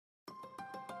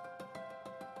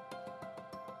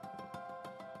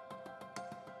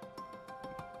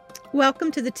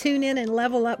Welcome to the Tune In and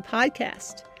Level Up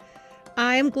podcast.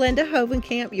 I am Glenda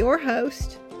Hovenkamp, your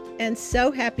host, and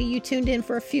so happy you tuned in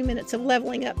for a few minutes of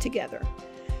leveling up together.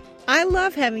 I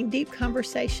love having deep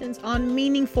conversations on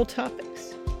meaningful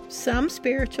topics, some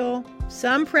spiritual,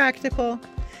 some practical.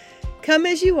 Come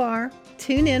as you are,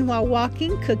 tune in while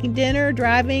walking, cooking dinner,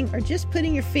 driving, or just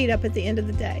putting your feet up at the end of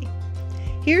the day.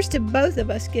 Here's to both of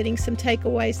us getting some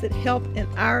takeaways that help in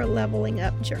our leveling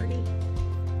up journey.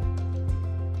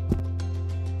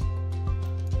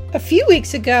 A few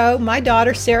weeks ago, my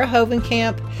daughter, Sarah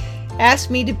Hovenkamp,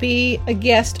 asked me to be a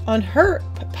guest on her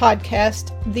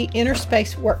podcast, The Inner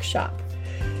Space Workshop.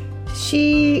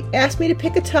 She asked me to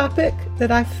pick a topic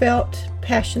that I felt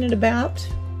passionate about,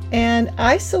 and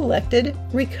I selected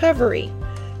recovery,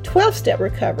 12-step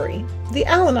recovery, the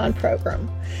Al-Anon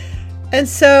program. And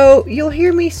so you'll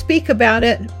hear me speak about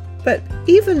it, but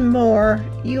even more,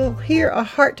 you'll hear a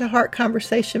heart-to-heart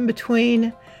conversation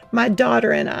between my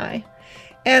daughter and I.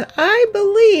 And I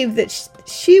believe that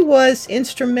she was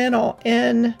instrumental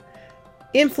in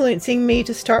influencing me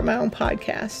to start my own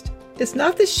podcast. It's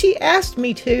not that she asked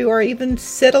me to or even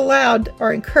said aloud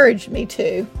or encouraged me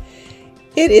to.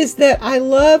 It is that I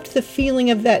loved the feeling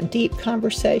of that deep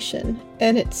conversation,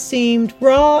 and it seemed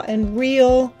raw and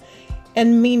real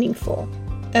and meaningful.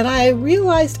 And I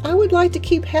realized I would like to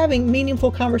keep having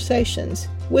meaningful conversations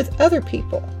with other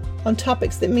people on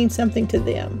topics that mean something to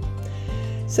them.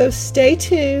 So stay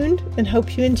tuned and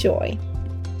hope you enjoy.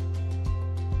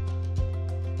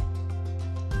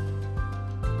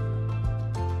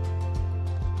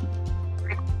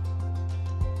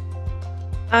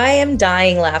 I am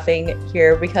dying laughing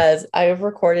here because I've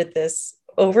recorded this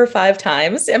over 5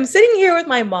 times. I'm sitting here with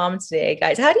my mom today,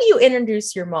 guys. How do you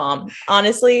introduce your mom?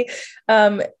 Honestly,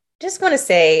 just want to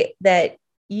say that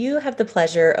you have the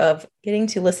pleasure of getting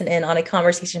to listen in on a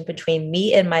conversation between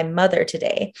me and my mother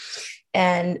today.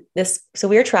 And so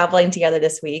we were traveling together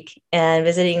this week and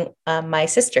visiting my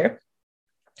sister.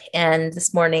 And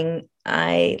this morning,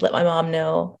 I let my mom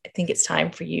know, I think it's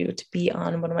time for you to be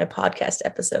on one of my podcast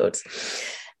episodes.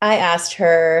 I asked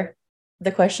her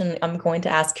the question I'm going to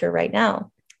ask her right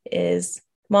now is,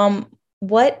 Mom,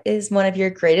 what is one of your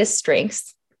greatest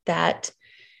strengths that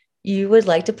you would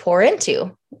like to pour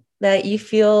into, that you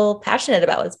feel passionate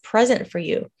about, is present for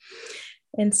you?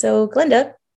 And so,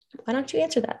 Glenda, why don't you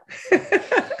answer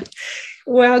that?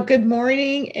 Well, good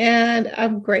morning, and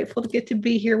I'm grateful to get to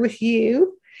be here with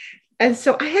you. And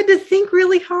so I had to think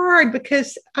really hard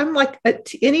because I'm like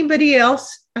anybody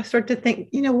else. I start to think,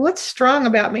 what's strong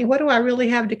about me? What do I really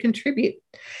have to contribute?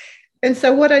 And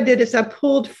so what I did is I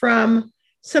pulled from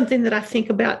something that I think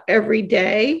about every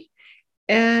day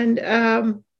and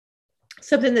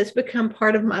something that's become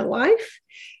part of my life.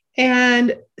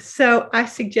 And so I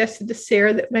suggested to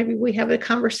Sarah that maybe we have a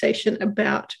conversation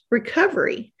about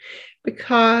recovery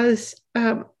because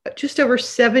just over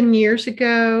 7 years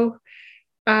ago,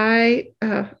 I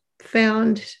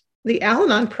found the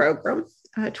Al-Anon program,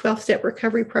 12-step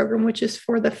recovery program, which is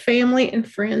for the family and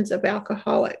friends of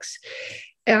alcoholics.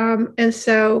 And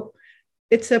so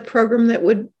it's a program that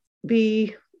would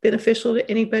be beneficial to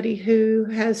anybody who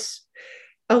has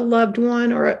a loved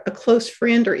one or a close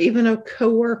friend or even a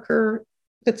coworker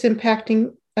that's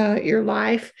impacting your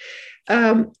life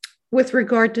with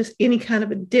regard to any kind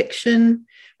of addiction.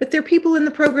 But there are people in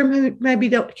the program who maybe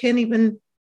can't even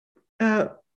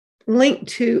link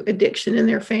to addiction in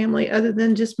their family other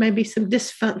than just maybe some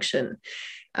dysfunction.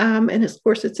 And of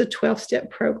course, it's a 12-step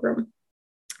program.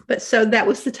 But so that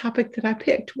was the topic that I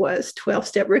picked, was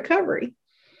 12-step recovery.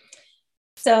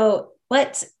 So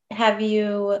what have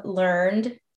you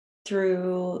learned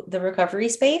through the recovery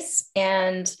space,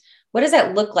 and what does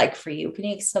that look like for you? Can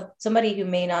you, somebody who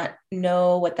may not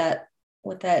know what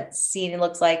that scene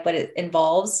looks like, what it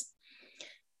involves?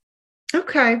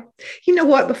 Okay. You know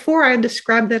what? Before I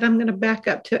describe that, I'm going to back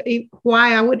up to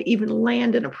why I would even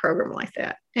land in a program like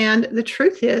that. And the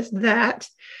truth is that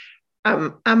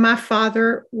my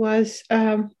father was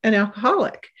an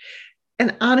alcoholic.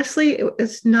 And honestly, it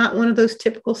was not one of those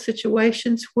typical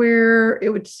situations where it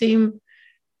would seem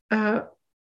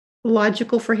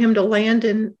logical for him to land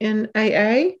in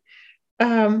AA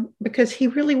because he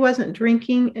really wasn't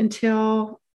drinking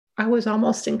until I was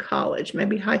almost in college,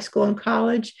 maybe high school and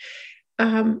college.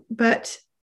 But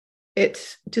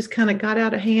it just kind of got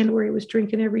out of hand where he was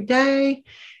drinking every day.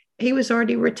 He was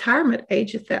already retirement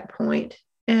age at that point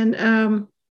and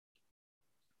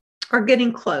are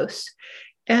getting close.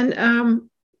 And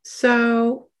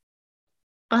so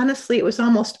honestly, it was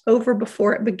almost over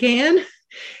before it began.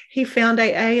 He found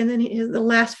AA, and then the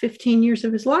last 15 years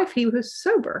of his life, he was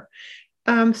sober.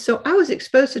 So I was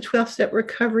exposed to 12-step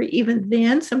recovery even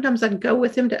then. Sometimes I'd go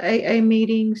with him to AA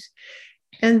meetings.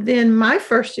 And then my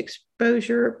first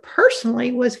exposure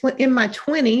personally was in my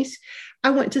 20s. I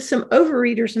went to some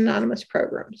Overeaters Anonymous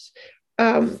programs,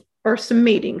 or some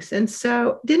meetings. And so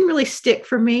it didn't really stick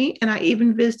for me. And I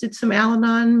even visited some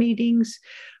Al-Anon meetings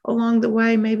along the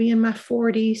way, maybe in my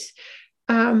 40s.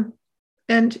 And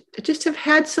I just have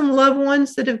had some loved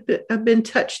ones that have been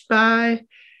touched by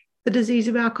the disease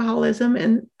of alcoholism.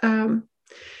 And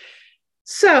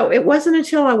so it wasn't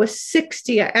until I was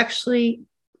 60, I actually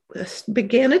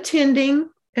began attending,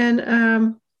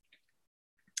 and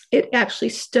it actually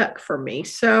stuck for me.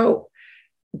 So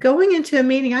going into a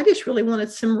meeting, I just really wanted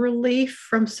some relief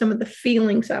from some of the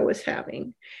feelings I was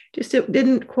having. Just it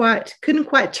couldn't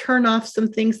quite turn off some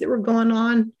things that were going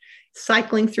on,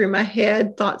 cycling through my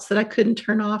head, thoughts that I couldn't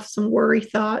turn off, some worry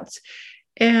thoughts.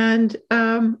 And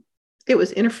it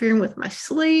was interfering with my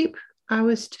sleep. I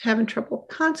was having trouble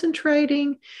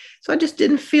concentrating. So I just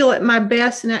didn't feel at my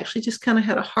best, and actually just kind of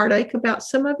had a heartache about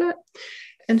some of it.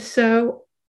 And so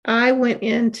I went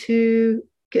in to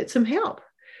get some help.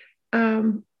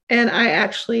 And I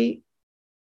actually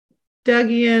dug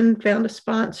in, found a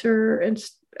sponsor, and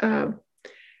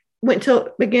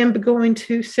began going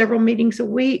to several meetings a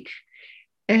week.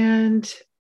 And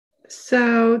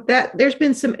so that there's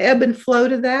been some ebb and flow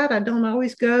to that. I don't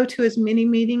always go to as many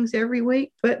meetings every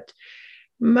week, but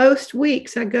most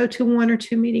weeks I go to 1 or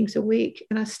 2 meetings a week,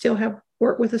 and I still have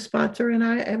worked with a sponsor, and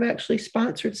I have actually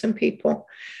sponsored some people.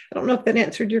 I don't know if that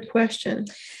answered your question.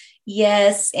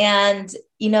 Yes. And,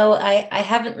 I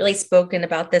haven't really spoken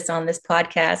about this on this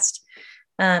podcast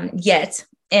yet.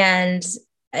 And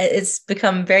it's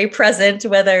become very present,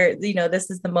 whether, this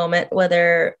is the moment,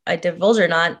 whether I divulge or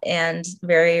not, and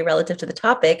very relative to the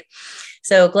topic.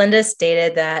 So Glenda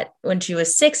stated that when she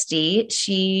was 60,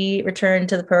 she returned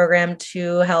to the program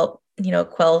to help,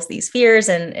 quell these fears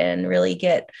and really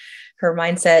get her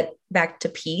mindset back to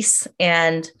peace.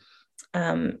 And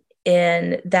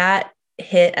that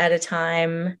hit at a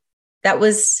time that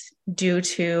was due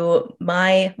to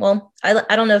I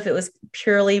don't know if it was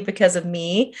purely because of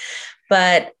me,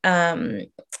 but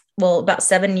about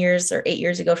 7 years or 8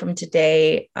 years ago from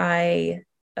today, I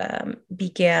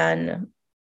began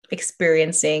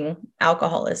experiencing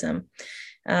alcoholism.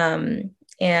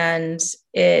 And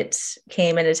it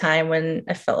came at a time when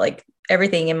I felt like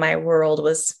everything in my world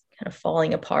was kind of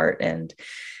falling apart, and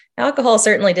alcohol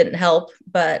certainly didn't help,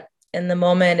 but in the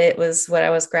moment it was what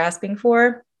I was grasping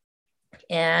for.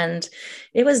 And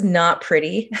it was not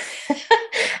pretty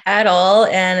at all.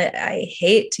 And I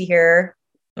hate to hear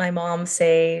my mom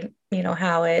say,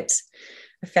 how it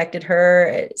affected her.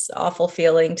 It's an awful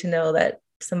feeling to know that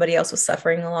somebody else was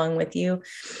suffering along with you.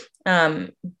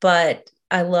 But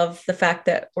I love the fact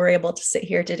that we're able to sit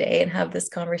here today and have this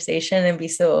conversation and be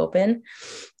so open.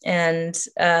 And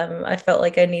I felt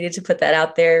like I needed to put that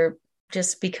out there,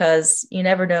 just because you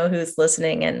never know who's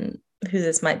listening and who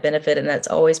this might benefit. And that's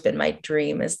always been my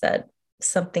dream, is that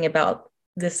something about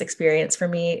this experience for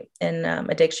me and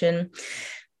addiction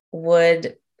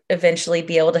would eventually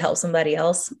be able to help somebody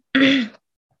else.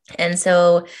 And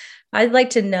so I'd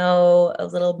like to know a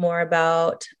little more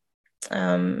about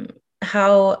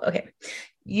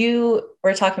you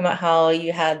were talking about how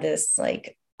you had this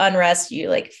like unrest, you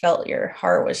like felt your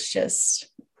heart was just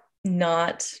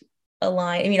not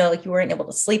aligned, like you weren't able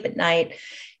to sleep at night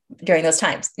during those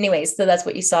times. Anyways, so that's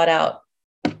what you sought out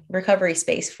recovery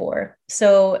space for.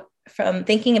 So from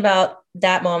thinking about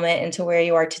that moment into where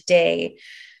you are today,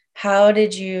 how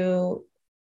did you,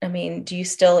 do you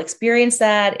still experience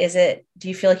that? Do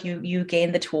you feel like you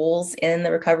gained the tools in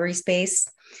the recovery space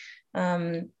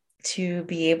to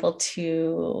be able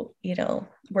to,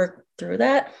 work through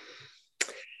that?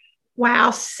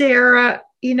 Wow, Sarah,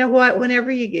 you know what?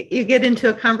 Whenever you get into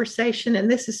a conversation,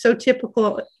 and this is so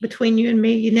typical between you and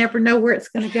me, you never know where it's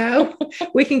going to go.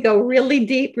 We can go really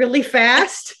deep, really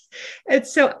fast. And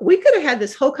so we could have had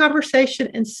this whole conversation,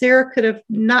 and Sarah could have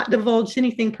not divulged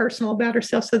anything personal about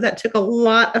herself. So that took a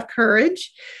lot of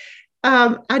courage.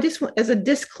 I just want, as a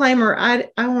disclaimer, I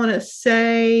want to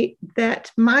say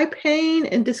that my pain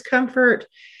and discomfort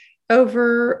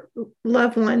over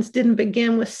loved ones didn't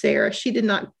begin with Sarah.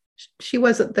 She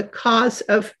wasn't the cause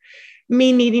of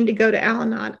me needing to go to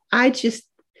Al-Anon.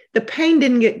 The pain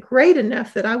didn't get great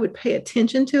enough that I would pay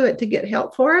attention to it to get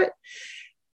help for it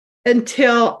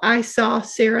until I saw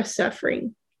Sarah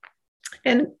suffering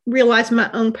and realized my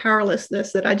own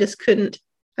powerlessness, that I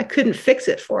couldn't fix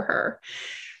it for her.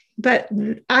 But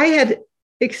I had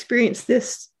experienced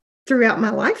this throughout my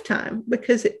lifetime,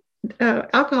 because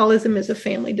alcoholism is a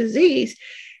family disease.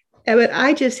 But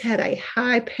I just had a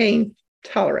high pain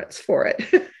tolerance for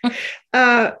it.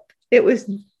 It was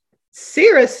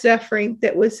Sarah's suffering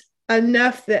that was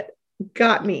enough that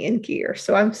got me in gear.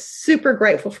 So I'm super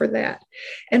grateful for that.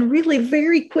 And really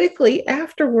very quickly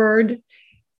afterward,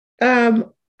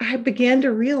 I began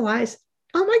to realize,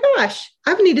 oh my gosh,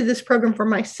 I've needed this program for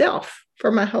myself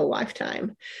for my whole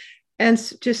lifetime. And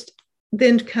just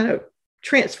then kind of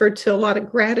transferred to a lot of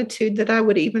gratitude that I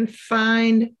would even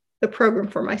find the program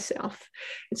for myself.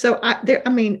 And so I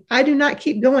do not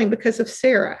keep going because of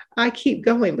Sarah. I keep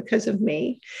going because of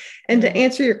me. And to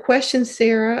answer your question,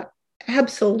 Sarah,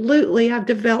 absolutely. I've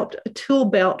developed a tool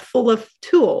belt full of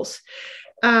tools.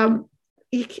 I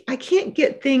can't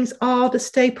get things all to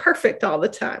stay perfect all the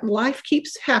time. Life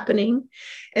keeps happening.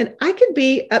 And I could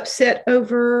be upset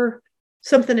over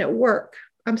something at work.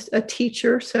 I'm a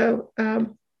teacher, so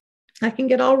I can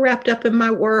get all wrapped up in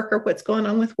my work or what's going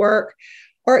on with work.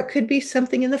 Or it could be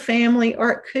something in the family,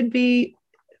 or it could be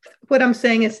what I'm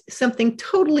saying is something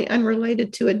totally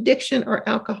unrelated to addiction or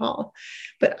alcohol.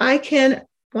 But I can,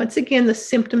 once again, the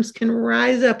symptoms can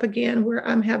rise up again where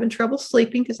I'm having trouble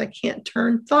sleeping because I can't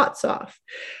turn thoughts off.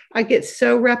 I get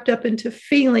so wrapped up into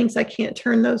feelings, I can't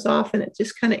turn those off, and it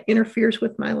just kind of interferes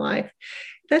with my life.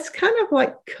 That's kind of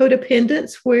like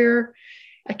codependence, where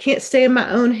I can't stay in my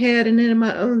own head and in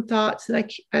my own thoughts, and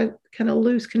I kind of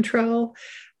lose control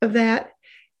of that.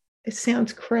 It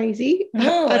sounds crazy.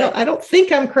 No, I don't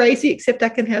think I'm crazy, except I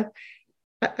can have,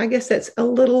 I guess that's a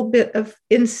little bit of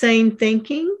insane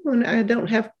thinking when I don't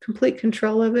have complete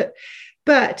control of it.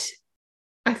 But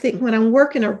I think when I'm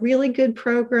working a really good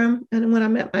program and when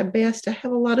I'm at my best, I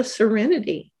have a lot of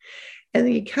serenity.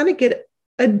 And you kind of get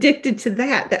addicted to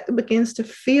that. That begins to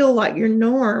feel like your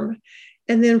norm.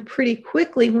 And then pretty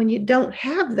quickly, when you don't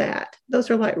have that, those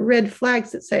are like red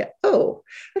flags that say, oh,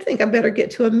 I think I better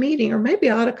get to a meeting, or maybe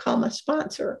I ought to call my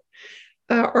sponsor,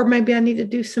 or maybe I need to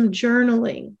do some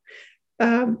journaling.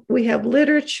 We have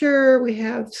literature, we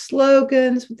have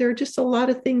slogans. There are just a lot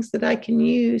of things that I can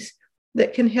use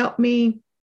that can help me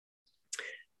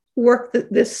work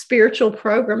this spiritual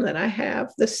program that I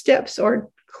have. The steps are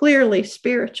clearly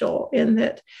spiritual in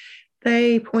that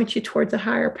they point you towards a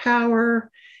higher power,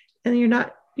 and you're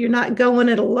not going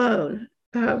it alone.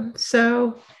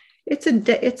 So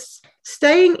it's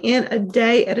staying in a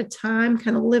day at a time,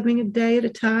 kind of living a day at a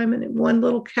time, and in one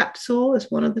little capsule is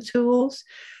one of the tools.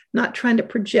 Not trying to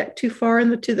project too far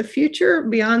into the future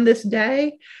beyond this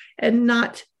day, and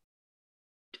not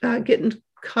getting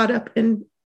caught up in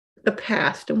the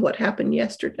past and what happened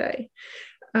yesterday.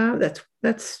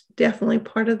 That's definitely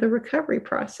part of the recovery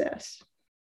process.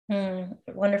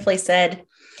 Wonderfully said.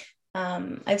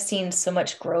 I've seen so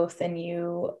much growth in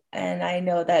you, and I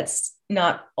know that's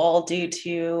not all due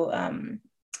to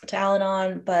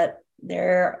Al-Anon, but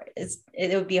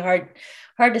it would be hard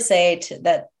to say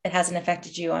that it hasn't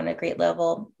affected you on a great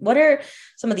level. What are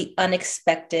some of the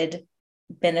unexpected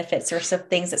benefits or some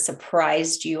things that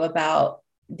surprised you about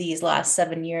these last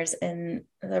 7 years in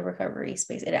the recovery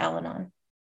space at Al-Anon?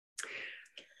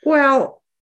 Well,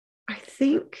 I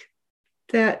think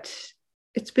that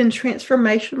it's been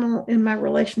transformational in my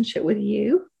relationship with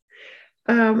you.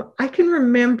 I can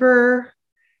remember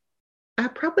I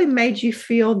probably made you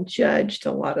feel judged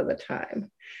a lot of the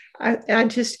time.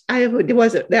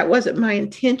 That wasn't my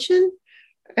intention.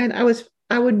 And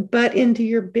I would butt into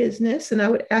your business, and I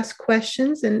would ask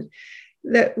questions and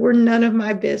that were none of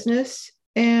my business.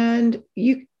 And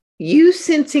you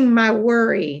sensing my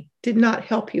worry did not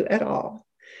help you at all.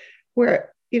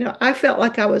 Where, I felt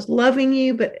like I was loving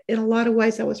you, but in a lot of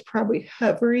ways I was probably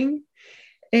hovering,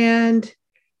 and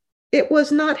it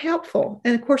was not helpful.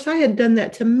 And of course I had done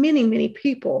that to many, many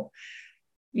people.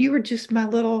 You were just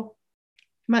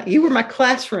you were my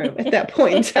classroom at that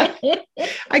point in time.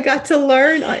 I got to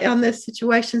learn on this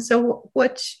situation. So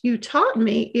what you taught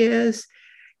me is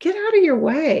get out of your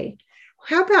way.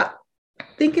 How about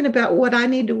thinking about what I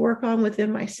need to work on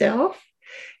within myself?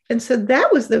 And so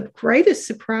that was the greatest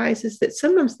surprise, is that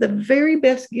sometimes the very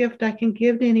best gift I can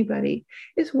give to anybody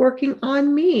is working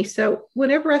on me. So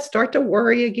whenever I start to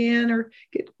worry again or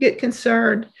get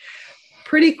concerned,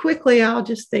 pretty quickly I'll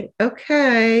just think,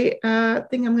 okay, I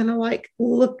think I'm going to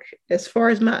look as far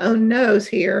as my own nose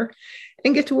here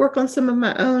and get to work on some of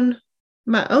my own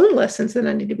lessons that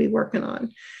I need to be working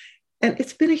on. And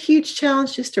it's been a huge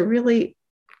challenge just to really,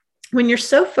 when you're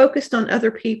so focused on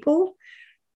other people,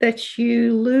 that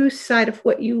you lose sight of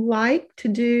what you like to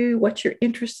do, what you're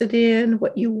interested in,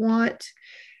 what you want,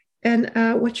 and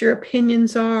what your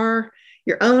opinions are,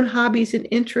 your own hobbies and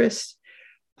interests.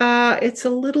 It's a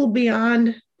little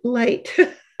beyond late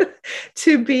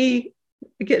to be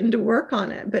getting to work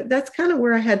on it. But that's kind of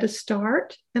where I had to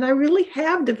start. And I really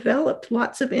have developed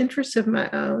lots of interests of my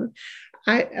own.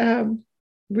 I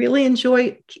really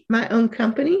enjoy my own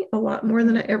company a lot more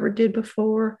than I ever did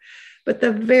before. But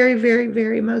the very, very,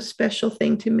 very most special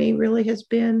thing to me really has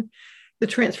been the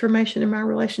transformation in my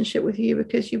relationship with you,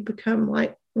 because you've become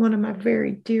like one of my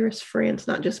very dearest friends,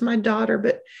 not just my daughter,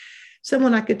 but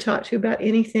someone I could talk to about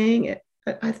anything.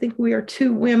 I think we are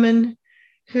two women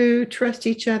who trust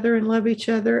each other and love each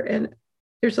other, and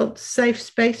there's a safe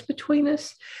space between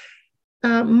us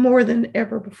more than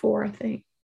ever before, I think.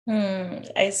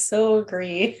 I so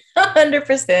agree.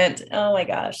 100%. Oh my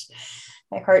gosh.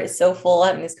 My heart is so full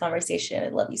having this conversation. I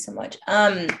love you so much.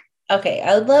 Okay.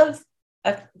 I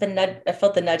felt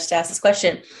the nudge to ask this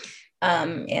question.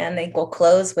 And I think we'll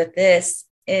close with this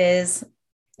is,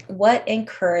 what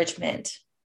encouragement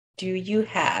do you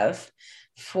have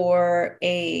for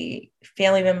a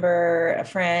family member, a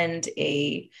friend,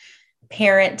 a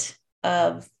parent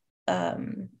of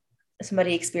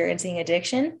somebody experiencing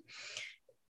addiction,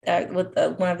 with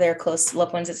one of their close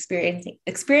loved ones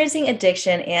experiencing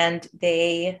addiction, and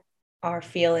they are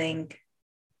feeling,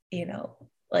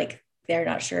 like they're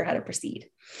not sure how to proceed?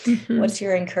 Mm-hmm. What's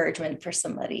your encouragement for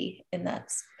somebody in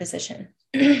that position?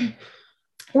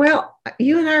 Well,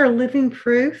 you and I are living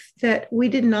proof that we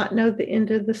did not know the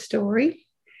end of the story.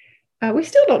 We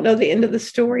still don't know the end of the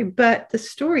story, but the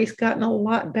story's gotten a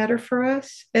lot better for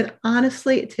us. And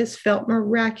honestly, it has felt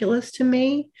miraculous to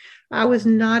me. I was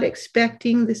not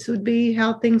expecting this would be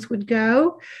how things would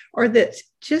go, or that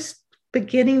just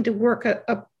beginning to work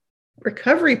a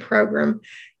recovery program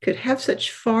could have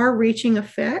such far-reaching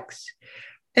effects.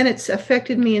 And it's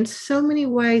affected me in so many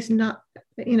ways, not,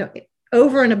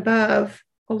 over and above,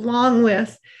 along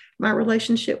with my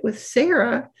relationship with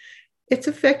Sarah. It's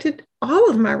affected all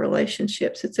of my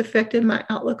relationships. It's affected my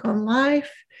outlook on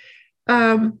life.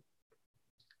 And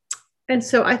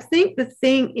so I think the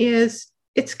thing is,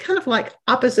 it's kind of like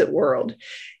opposite world.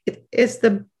 It is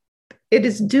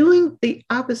doing the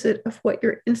opposite of what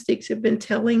your instincts have been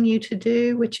telling you to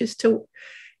do, which is to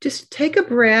just take a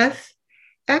breath,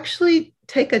 actually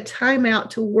take a time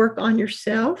out to work on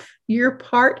yourself, your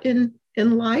part in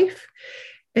life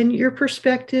and your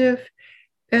perspective.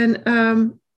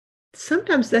 And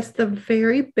sometimes that's the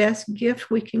very best gift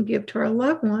we can give to our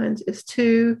loved ones, is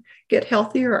to get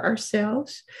healthier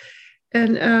ourselves.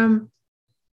 And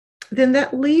then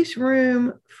that leaves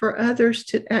room for others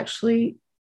to actually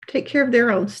take care of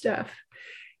their own stuff.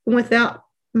 And without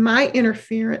my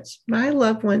interference, my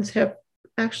loved ones have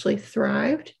actually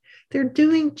thrived. They're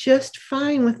doing just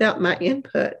fine without my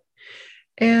input.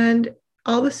 And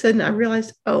all of a sudden I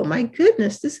realized, oh my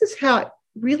goodness, this is how it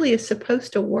really is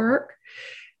supposed to work.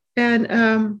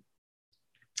 And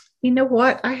you know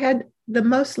what? I had the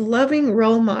most loving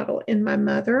role model in my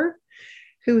mother,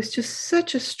 who was just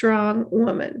such a strong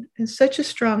woman and such a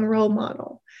strong role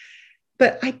model.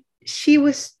 But she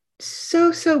was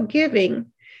so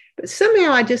giving. But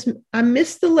somehow I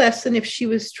missed the lesson, if she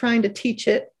was trying to teach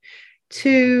it,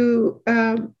 to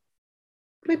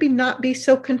maybe not be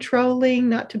so controlling,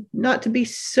 not to be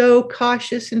so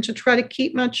cautious, and to try to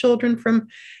keep my children from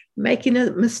making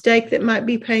a mistake that might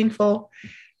be painful.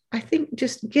 I think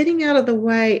just getting out of the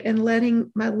way and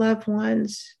letting my loved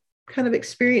ones kind of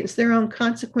experience their own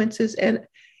consequences and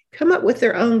come up with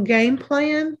their own game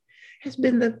plan has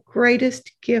been the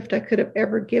greatest gift I could have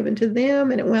ever given to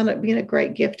them. And it wound up being a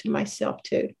great gift to myself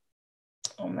too.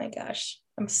 Oh my gosh.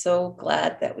 I'm so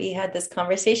glad that we had this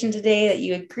conversation today, that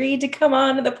you agreed to come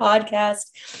on to the podcast.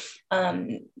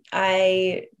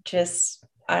 I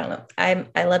don't know.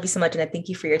 I love you so much, and I thank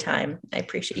you for your time. I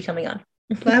appreciate you coming on.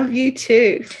 Love you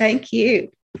too. Thank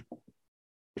you.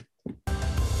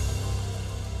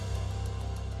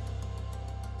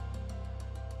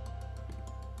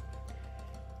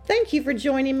 Thank you for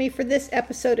joining me for this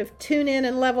episode of Tune In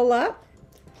and Level Up.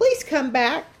 Please come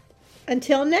back.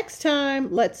 Until next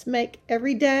time, let's make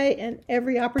every day and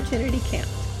every opportunity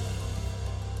count.